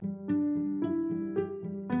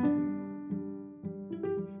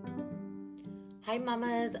Hi,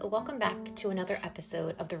 mamas. Welcome back to another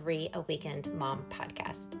episode of the Reawakened Mom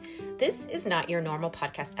podcast. This is not your normal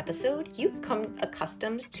podcast episode you've come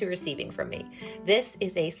accustomed to receiving from me. This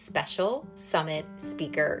is a special summit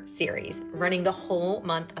speaker series running the whole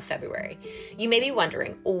month of February. You may be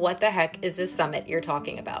wondering, what the heck is this summit you're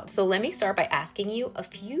talking about? So let me start by asking you a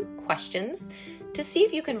few questions to see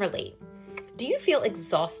if you can relate. Do you feel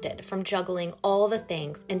exhausted from juggling all the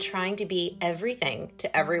things and trying to be everything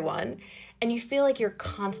to everyone, and you feel like you're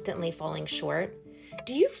constantly falling short?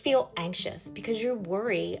 Do you feel anxious because you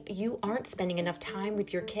worry you aren't spending enough time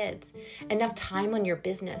with your kids, enough time on your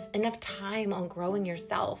business, enough time on growing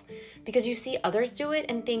yourself, because you see others do it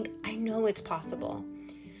and think, I know it's possible?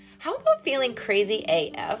 How about feeling crazy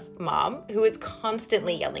AF mom who is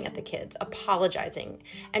constantly yelling at the kids, apologizing,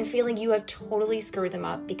 and feeling you have totally screwed them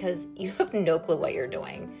up because you have no clue what you're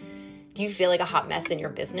doing? Do you feel like a hot mess in your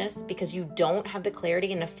business because you don't have the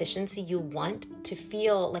clarity and efficiency you want to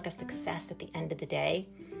feel like a success at the end of the day?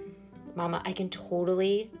 Mama, I can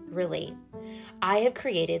totally relate. I have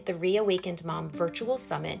created the Reawakened Mom Virtual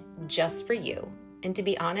Summit just for you. And to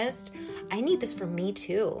be honest, I need this for me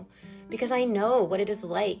too, because I know what it is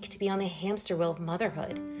like to be on the hamster wheel of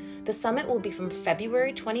motherhood. The summit will be from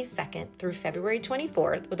February 22nd through February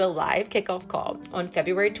 24th with a live kickoff call on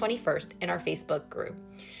February 21st in our Facebook group.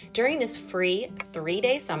 During this free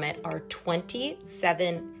 3-day summit, our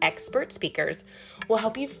 27 expert speakers will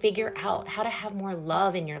help you figure out how to have more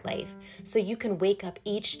love in your life so you can wake up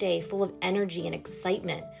each day full of energy and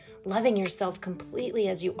excitement, loving yourself completely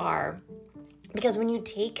as you are. Because when you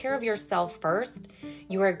take care of yourself first,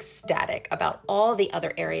 you are ecstatic about all the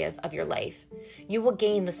other areas of your life. You will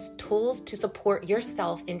gain the tools to support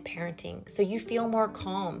yourself in parenting so you feel more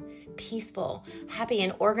calm, peaceful, happy,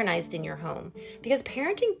 and organized in your home. Because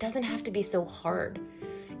parenting doesn't have to be so hard.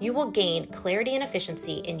 You will gain clarity and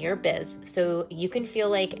efficiency in your biz so you can feel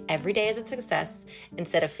like every day is a success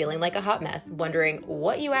instead of feeling like a hot mess, wondering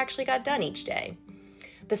what you actually got done each day.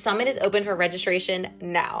 The summit is open for registration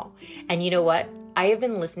now. And you know what? I have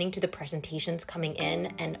been listening to the presentations coming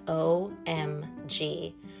in and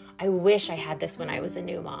OMG. I wish I had this when I was a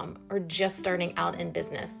new mom or just starting out in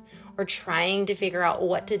business or trying to figure out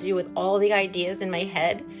what to do with all the ideas in my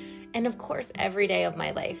head. And of course, every day of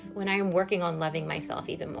my life when I am working on loving myself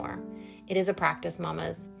even more. It is a practice,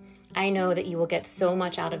 mamas. I know that you will get so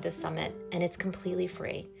much out of this summit and it's completely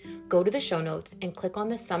free. Go to the show notes and click on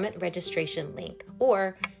the summit registration link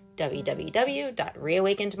or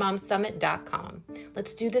www.reawakenedmomsummit.com.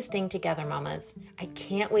 Let's do this thing together, mamas. I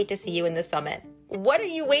can't wait to see you in the summit. What are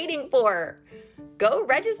you waiting for? Go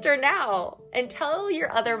register now and tell your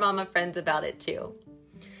other mama friends about it too.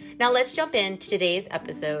 Now let's jump into today's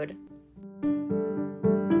episode.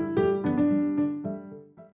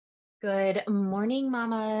 Good morning,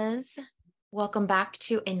 mamas. Welcome back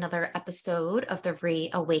to another episode of the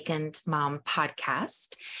Reawakened Mom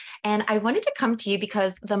podcast. And I wanted to come to you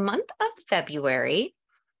because the month of February,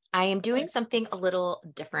 I am doing something a little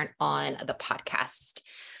different on the podcast.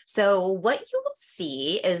 So what you will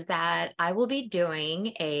see is that I will be doing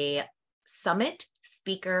a summit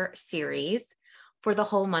speaker series for the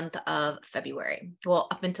whole month of February, well,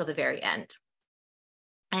 up until the very end.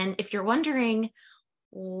 And if you're wondering,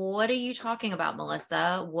 what are you talking about,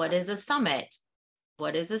 Melissa? What is a summit?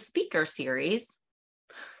 What is a speaker series?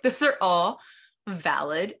 Those are all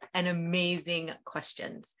valid and amazing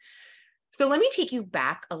questions. So let me take you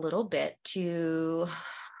back a little bit to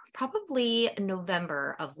probably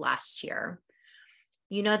November of last year.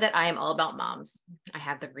 You know that I am all about moms. I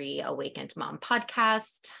have the Reawakened Mom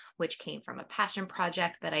podcast, which came from a passion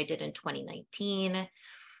project that I did in 2019.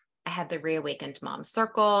 I had the Reawakened Mom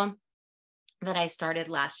Circle that I started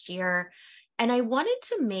last year, and I wanted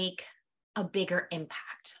to make a bigger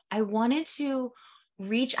impact. I wanted to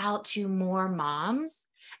reach out to more moms,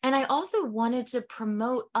 and I also wanted to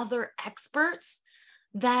promote other experts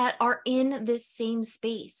that are in this same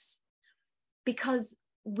space, because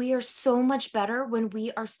we are so much better when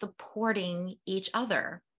we are supporting each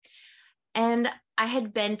other. And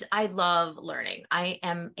I love learning. I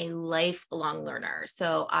am a lifelong learner.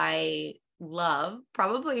 So I love,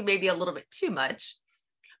 probably maybe a little bit too much,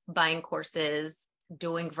 buying courses,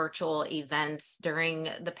 doing virtual events during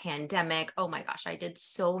the pandemic. Oh my gosh, I did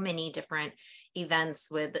so many different events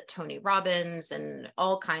with Tony Robbins and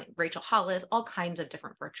Rachel Hollis, all kinds of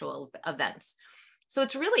different virtual events. So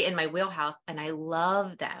it's really in my wheelhouse and I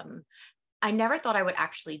love them. I never thought I would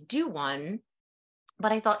actually do one,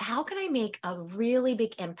 but I thought, how can I make a really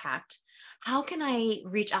big impact? How can I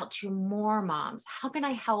reach out to more moms? How can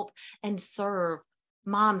I help and serve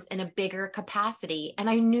moms in a bigger capacity? And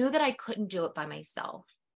I knew that I couldn't do it by myself.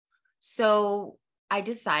 So I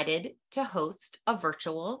decided to host a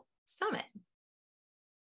virtual summit.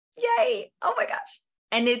 Yay. Oh my gosh.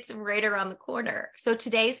 And it's right around the corner. So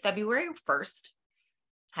today's February 1st.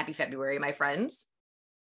 Happy February, my friends.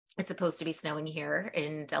 It's supposed to be snowing here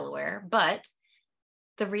in Delaware, but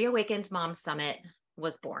the Reawakened Mom Summit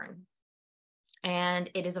was born. And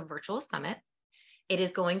it is a virtual summit. It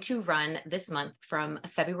is going to run this month from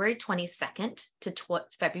February 22nd to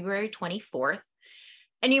February 24th.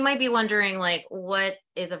 And you might be wondering, like, what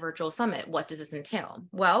is a virtual summit? What does this entail?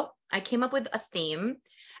 Well, I came up with a theme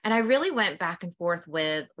and I really went back and forth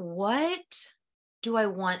with what do I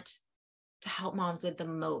want to help moms with the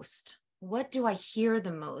most? What do I hear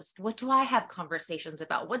the most? What do I have conversations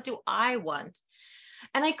about? What do I want?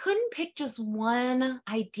 And I couldn't pick just one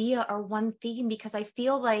idea or one theme because I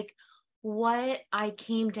feel like what I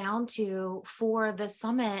came down to for the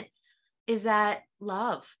summit is that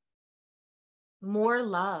love, more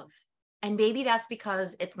love. And maybe that's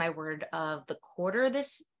because it's my word of the quarter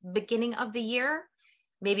this beginning of the year.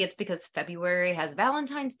 Maybe it's because February has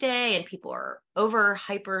Valentine's Day and people are over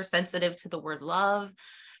hypersensitive to the word love.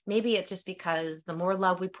 Maybe it's just because the more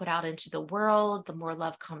love we put out into the world, the more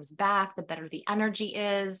love comes back, the better the energy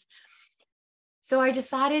is. So I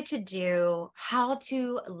decided to do how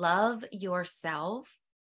to love yourself,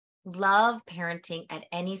 love parenting at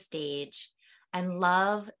any stage, and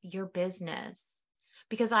love your business.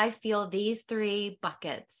 Because I feel these three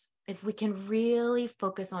buckets, if we can really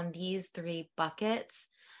focus on these three buckets,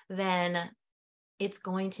 then it's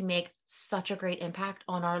going to make such a great impact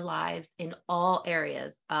on our lives in all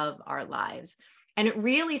areas of our lives. And it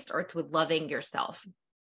really starts with loving yourself,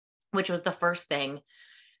 which was the first thing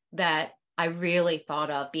that I really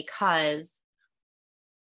thought of, because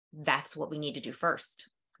that's what we need to do first.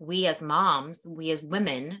 We as moms, we as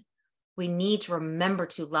women, we need to remember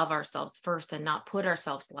to love ourselves first and not put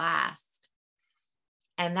ourselves last.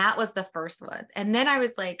 And that was the first one. And then I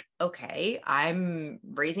was like, okay, I'm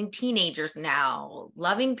raising teenagers now.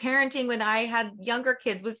 Loving parenting when I had younger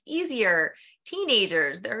kids was easier.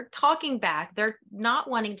 Teenagers, they're talking back. They're not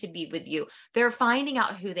wanting to be with you. They're finding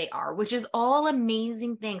out who they are, which is all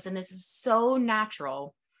amazing things. And this is so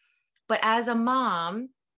natural. But as a mom,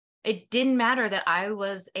 it didn't matter that I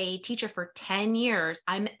was a teacher for 10 years.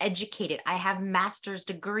 I'm educated. I have master's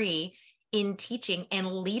degree in teaching and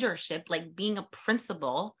leadership, like being a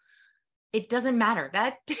principal. It doesn't matter.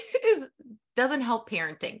 That doesn't help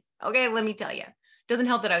parenting. Okay, let me tell you, it doesn't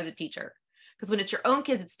help that I was a teacher, because when it's your own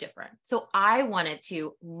kids, it's different. So I wanted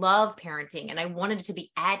to love parenting, and I wanted it to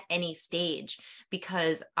be at any stage,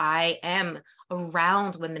 because I am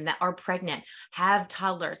around women that are pregnant, have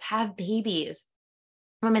toddlers, have babies,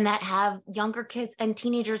 women that have younger kids and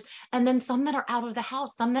teenagers, and then some that are out of the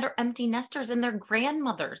house, some that are empty nesters and they're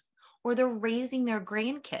grandmothers, or they're raising their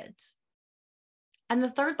grandkids. And the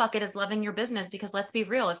third bucket is loving your business, because let's be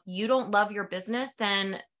real, if you don't love your business,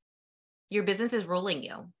 then your business is ruling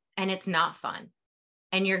you and it's not fun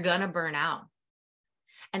and you're going to burn out.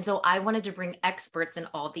 And so I wanted to bring experts in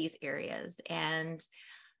all these areas. And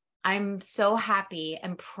I'm so happy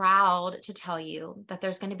and proud to tell you that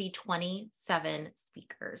there's going to be 27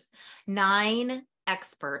 speakers, 9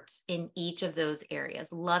 experts in each of those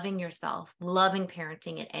areas: loving yourself, loving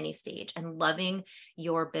parenting at any stage, and loving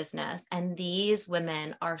your business. And these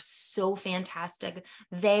women are so fantastic.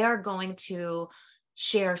 They are going to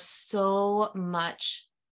share so much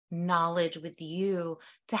knowledge with you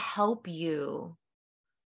to help you,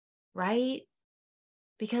 right?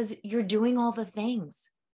 Because you're doing all the things.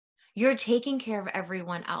 You're taking care of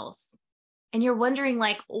everyone else. And you're wondering,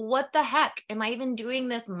 like, what the heck? Am I even doing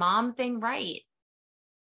this mom thing right?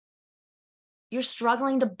 You're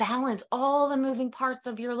struggling to balance all the moving parts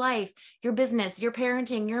of your life, your business, your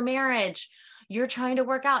parenting, your marriage. You're trying to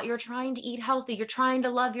work out. You're trying to eat healthy. You're trying to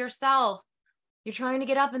love yourself. You're trying to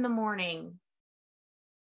get up in the morning.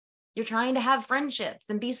 You're trying to have friendships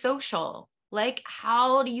and be social. Like,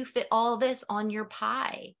 how do you fit all this on your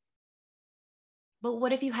pie? But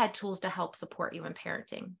what if you had tools to help support you in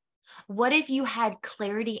parenting? What if you had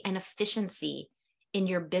clarity and efficiency in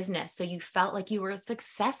your business so you felt like you were a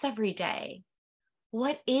success every day?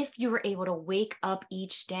 What if you were able to wake up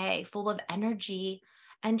each day full of energy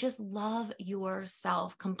and just love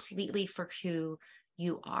yourself completely for who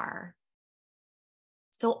you are?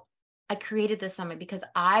 So I created this summit because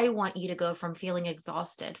I want you to go from feeling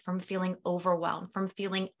exhausted, from feeling overwhelmed, from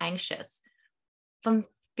feeling anxious, from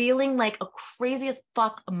feeling like a crazy as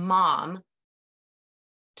fuck mom,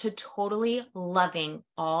 to totally loving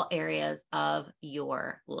all areas of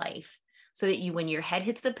your life, so that you, when your head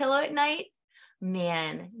hits the pillow at night,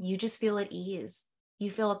 man, you just feel at ease. you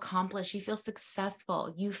feel accomplished, you feel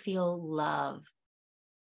successful, you feel love.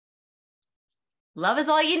 Love is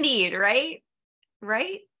all you need, right?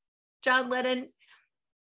 Right, John Lennon?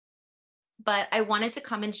 But I wanted to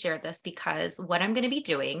come and share this because what I'm going to be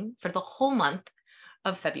doing for the whole month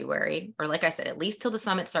of February, or like I said, at least till the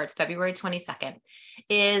summit starts February 22nd,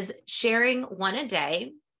 is sharing one a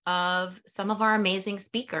day of some of our amazing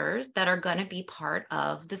speakers that are going to be part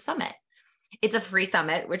of the summit. It's a free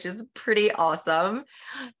summit, which is pretty awesome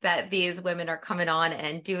that these women are coming on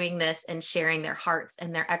and doing this and sharing their hearts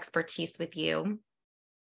and their expertise with you.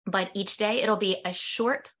 But each day it'll be a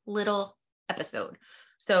short little episode.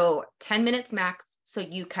 So 10 minutes max. So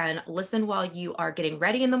you can listen while you are getting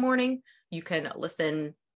ready in the morning. You can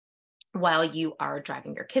listen while you are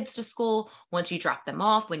driving your kids to school, once you drop them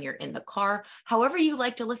off, when you're in the car, however you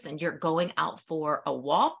like to listen, you're going out for a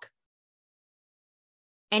walk.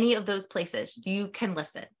 Any of those places, you can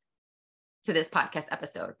listen to this podcast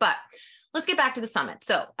episode. But let's get back to the summit.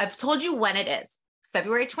 So I've told you when it is,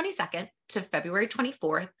 February 22nd to February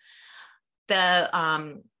 24th.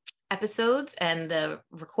 The episodes and the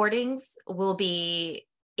recordings will be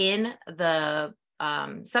in the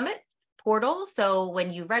summit portal. So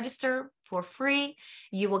when you register for free,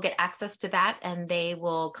 you will get access to that, and they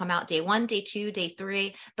will come out day 1, day 2, day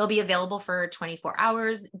 3. They'll be available for 24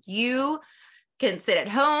 hours. You can sit at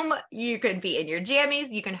home. You can be in your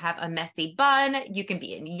jammies. You can have a messy bun. You can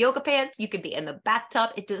be in yoga pants. You can be in the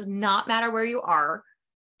bathtub. It does not matter where you are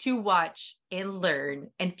to watch and learn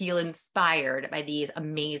and feel inspired by these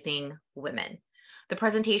amazing women. The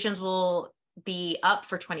presentations will be up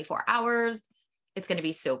for 24 hours. It's going to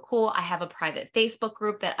be so cool. I have a private Facebook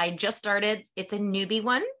group that I just started. It's a newbie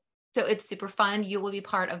one, so it's super fun. You will be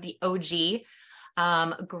part of the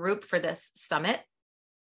OG group for this summit,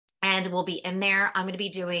 and we'll be in there. I'm going to be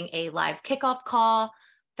doing a live kickoff call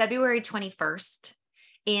February 21st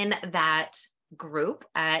in that group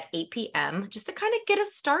at 8 p.m. just to kind of get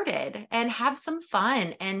us started and have some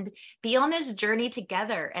fun and be on this journey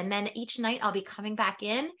together. And then each night I'll be coming back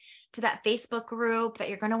in to that Facebook group that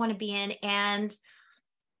you're going to want to be in and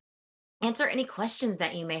answer any questions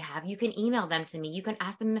that you may have. You can email them to me. You can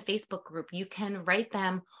ask them in the Facebook group. You can write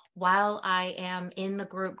them while I am in the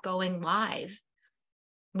group going live.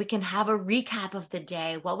 We can have a recap of the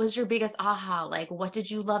day. What was your biggest aha? Like, what did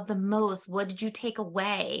you love the most? What did you take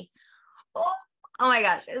away? Oh my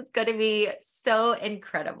gosh, it's going to be so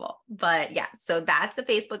incredible. But yeah, so that's the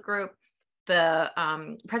Facebook group. The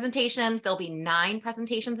presentations, there'll be 9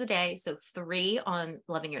 presentations a day. So 3 on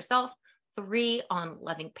loving yourself, 3 on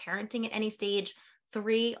loving parenting at any stage,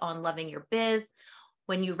 3 on loving your biz.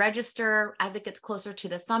 When you register, as it gets closer to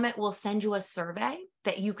the summit, we'll send you a survey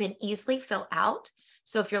that you can easily fill out.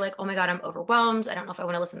 So if you're like, oh my God, I'm overwhelmed. I don't know if I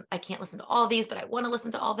want to listen. I can't listen to all these, but I want to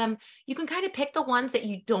listen to all of them. You can kind of pick the ones that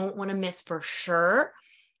you don't want to miss for sure.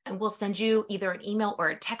 And we'll send you either an email or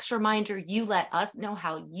a text reminder. You let us know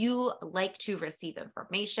how you like to receive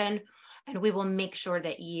information, and we will make sure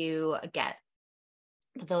that you get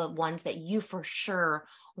the ones that you for sure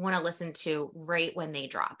want to listen to right when they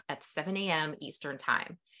drop at 7 a.m. Eastern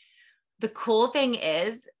time. The cool thing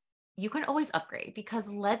is you can always upgrade, because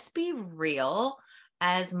let's be real,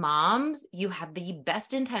 as moms, you have the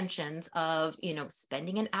best intentions of,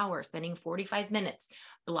 spending an hour, spending 45 minutes,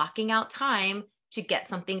 blocking out time to get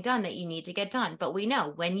something done that you need to get done. But we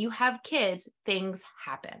know when you have kids, things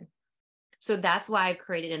happen. So that's why I've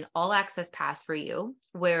created an all access pass for you,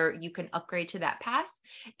 where you can upgrade to that pass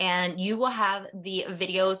and you will have the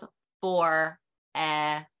videos forever.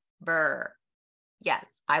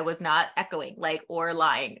 Yes, I was not echoing or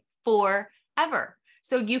lying, forever.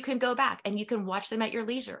 So you can go back and you can watch them at your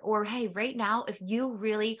leisure. Or hey, right now, if you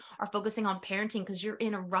really are focusing on parenting because you're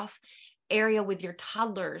in a rough area with your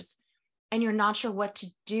toddlers and you're not sure what to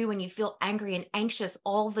do and you feel angry and anxious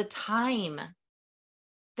all the time,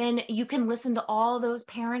 then you can listen to all those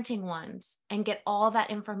parenting ones and get all that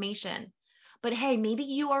information. But hey, maybe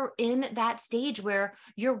you are in that stage where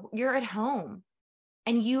you're at home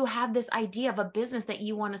and you have this idea of a business that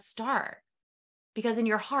you want to start. Because in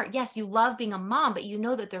your heart, yes, you love being a mom, but you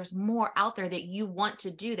know that there's more out there that you want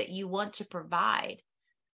to do, that you want to provide,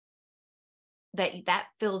 that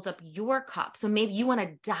fills up your cup. So maybe you want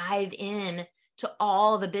to dive in to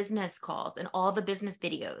all the business calls and all the business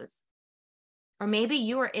videos. Or maybe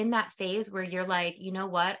you are in that phase where you're like, you know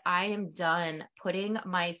what? I am done putting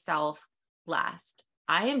myself last.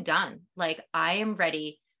 I am done. I am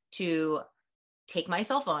ready to take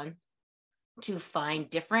myself on, to find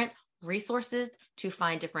different resources, to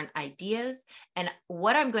find different ideas. And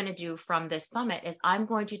what I'm going to do from this summit is I'm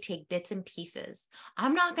going to take bits and pieces.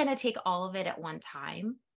 I'm not going to take all of it at one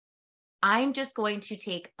time. I'm just going to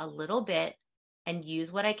take a little bit and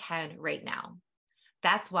use what I can right now.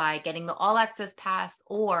 That's why getting the all access pass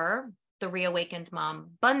or the Reawakened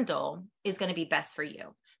Mom bundle is going to be best for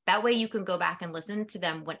you. That way you can go back and listen to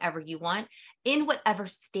them whenever you want, in whatever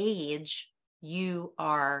stage you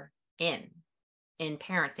are in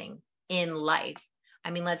parenting, in life. I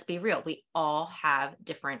mean, let's be real. We all have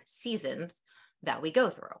different seasons that we go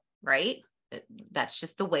through, right? That's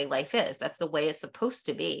just the way life is. That's the way it's supposed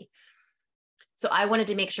to be. So I wanted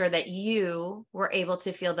to make sure that you were able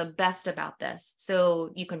to feel the best about this. So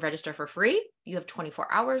you can register for free. You have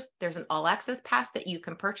 24 hours. There's an all access pass that you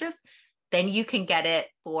can purchase. Then you can get it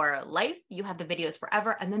for life. You have the videos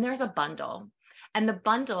forever. And then there's a bundle. And the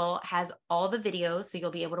bundle has all the videos, so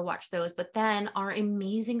you'll be able to watch those. But then our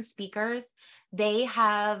amazing speakers, they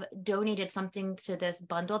have donated something to this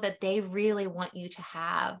bundle that they really want you to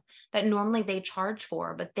have, that normally they charge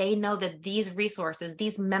for. But they know that these resources,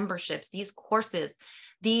 these memberships, these courses,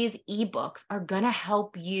 these ebooks are going to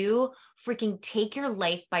help you freaking take your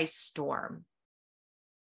life by storm.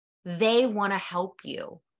 They want to help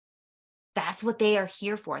you. That's what they are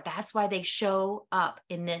here for. That's why they show up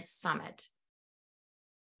in this summit.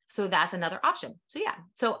 So that's another option. So yeah,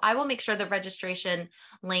 so I will make sure the registration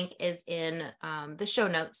link is in the show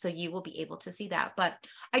notes, so you will be able to see that. But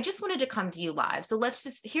I just wanted to come to you live. So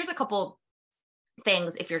here's a couple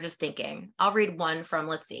things if you're just thinking. I'll read one from,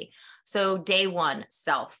 let's see. So day 1,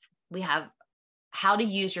 self. We have how to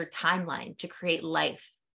use your timeline to create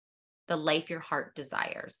life, the life your heart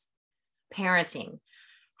desires. Parenting,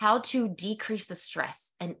 how to decrease the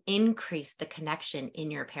stress and increase the connection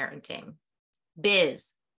in your parenting.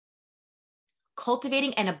 Biz,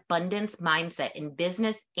 cultivating an abundance mindset in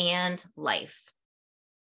business and life.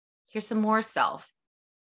 Here's some more self.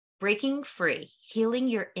 Breaking free, healing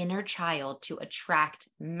your inner child to attract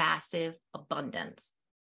massive abundance.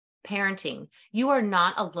 Parenting, you are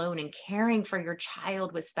not alone in caring for your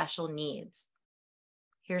child with special needs.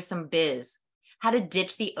 Here's some biz. How to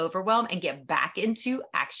ditch the overwhelm and get back into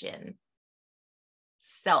action.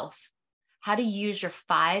 Self. How to use your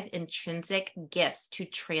 5 intrinsic gifts to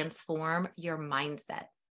transform your mindset.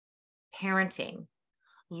 Parenting.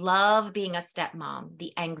 Love being a stepmom,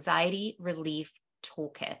 the anxiety relief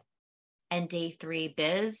toolkit. And day 3,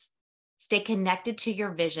 biz. Stay connected to your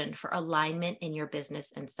vision for alignment in your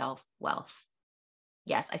business and self-wealth.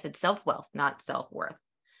 Yes, I said self-wealth, not self-worth.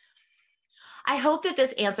 I hope that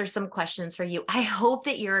this answers some questions for you. I hope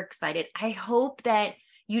that you're excited. I hope that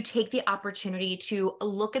you take the opportunity to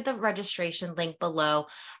look at the registration link below,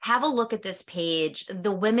 have a look at this page,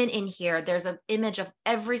 the women in here, there's an image of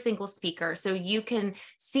every single speaker so you can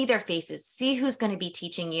see their faces, see who's going to be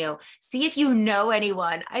teaching you, see if you know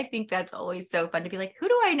anyone. I think that's always so fun to be like, who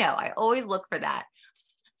do I know? I always look for that.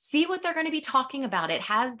 See what they're going to be talking about. It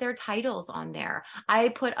has their titles on there. I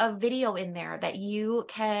put a video in there that you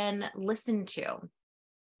can listen to.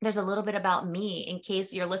 There's a little bit about me in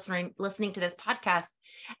case you're listening to this podcast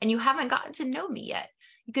and you haven't gotten to know me yet.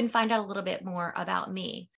 You can find out a little bit more about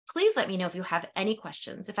me. Please let me know if you have any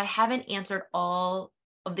questions. If I haven't answered all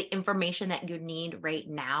of the information that you need right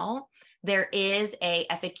now, there is a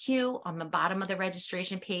FAQ on the bottom of the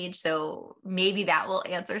registration page. So maybe that will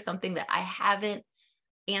answer something that I haven't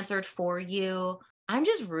answered for you. I'm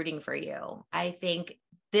just rooting for you. I think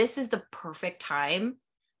this is the perfect time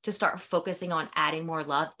to start focusing on adding more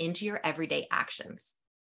love into your everyday actions,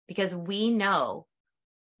 because we know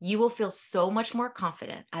you will feel so much more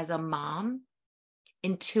confident as a mom,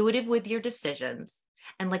 intuitive with your decisions,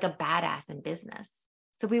 and like a badass in business.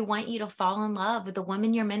 So we want you to fall in love with the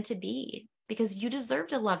woman you're meant to be, because you deserve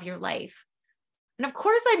to love your life. And of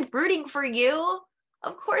course, I'm rooting for you.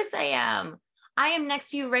 Of course I am. I am next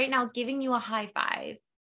to you right now, giving you a high five.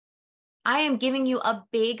 I am giving you a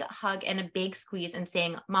big hug and a big squeeze and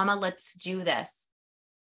saying, Mama, let's do this.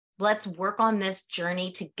 Let's work on this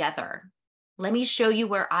journey together. Let me show you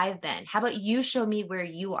where I've been. How about you show me where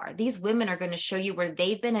you are? These women are going to show you where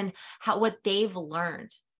they've been and what they've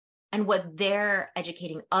learned and what they're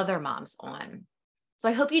educating other moms on. So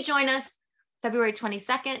I hope you join us February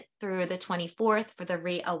 22nd through the 24th for the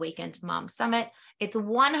Reawakened Mom Summit. It's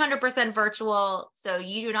 100% virtual, so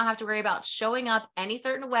you do not have to worry about showing up any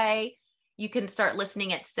certain way. You can start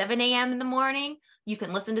listening at 7 a.m. in the morning. You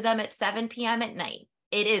can listen to them at 7 p.m. at night.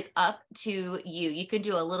 It is up to you. You can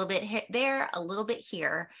do a little bit there, a little bit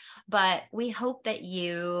here, but we hope that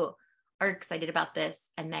you are excited about this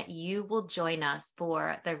and that you will join us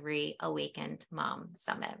for the Reawakened Mom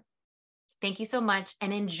Summit. Thank you so much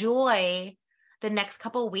and enjoy the next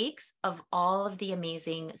couple of weeks of all of the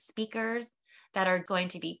amazing speakers that are going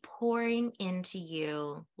to be pouring into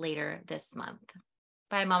you later this month.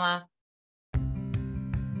 Bye, Mama.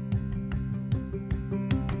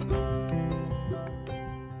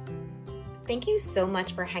 Thank you so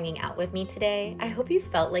much for hanging out with me today. I hope you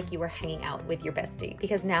felt like you were hanging out with your bestie,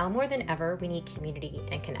 because now more than ever, we need community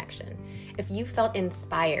and connection. If you felt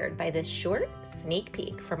inspired by this short sneak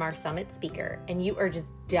peek from our summit speaker and you are just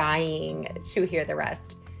dying to hear the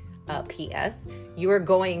rest, P.S., you are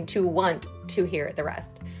going to want to hear the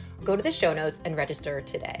rest. Go to the show notes and register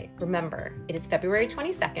today. Remember, it is February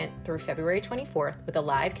 22nd through February 24th with a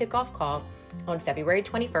live kickoff call on February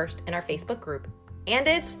 21st in our Facebook group. And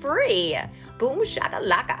it's free. Boom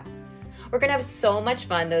shakalaka. We're going to have so much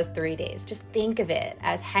fun those 3 days. Just think of it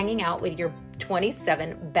as hanging out with your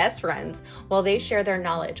 27 best friends while they share their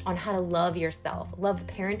knowledge on how to love yourself, love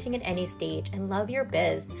parenting at any stage, and love your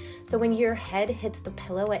biz. So when your head hits the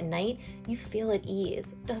pillow at night, you feel at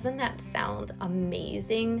ease. Doesn't that sound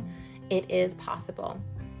amazing? It is possible.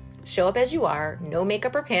 Show up as you are, no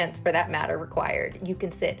makeup or pants for that matter required. You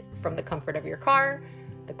can sit from the comfort of your car,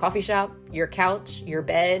 the coffee shop, your couch, your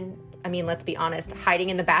bed. I mean, let's be honest,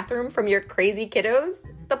 hiding in the bathroom from your crazy kiddos.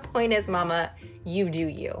 The point is, mama, you do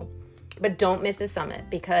you. But don't miss the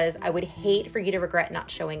summit, because I would hate for you to regret not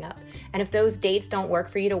showing up. And if those dates don't work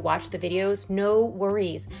for you to watch the videos, no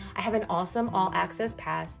worries. I have an awesome all access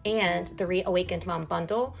pass and the Reawakened Mom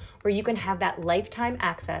bundle where you can have that lifetime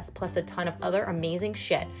access plus a ton of other amazing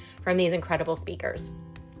shit from these incredible speakers.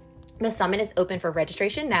 The summit is open for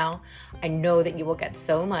registration now. I know that you will get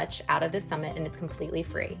so much out of this summit, and it's completely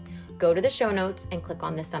free. Go to the show notes and click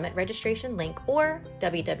on the summit registration link or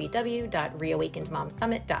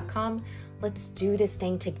www.reawakenedmomsummit.com. Let's do this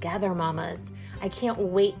thing together, mamas. I can't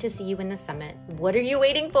wait to see you in the summit. What are you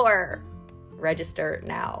waiting for? Register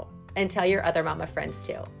now and tell your other mama friends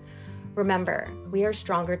too. Remember, we are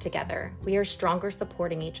stronger together. We are stronger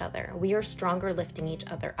supporting each other. We are stronger lifting each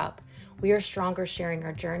other up. We are stronger sharing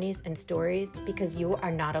our journeys and stories, because you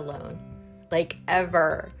are not alone. Like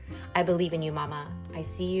ever. I believe in you, mama. I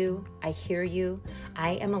see you. I hear you.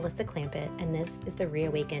 I am Melissa Clampett, and this is the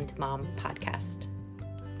Reawakened Mom Podcast.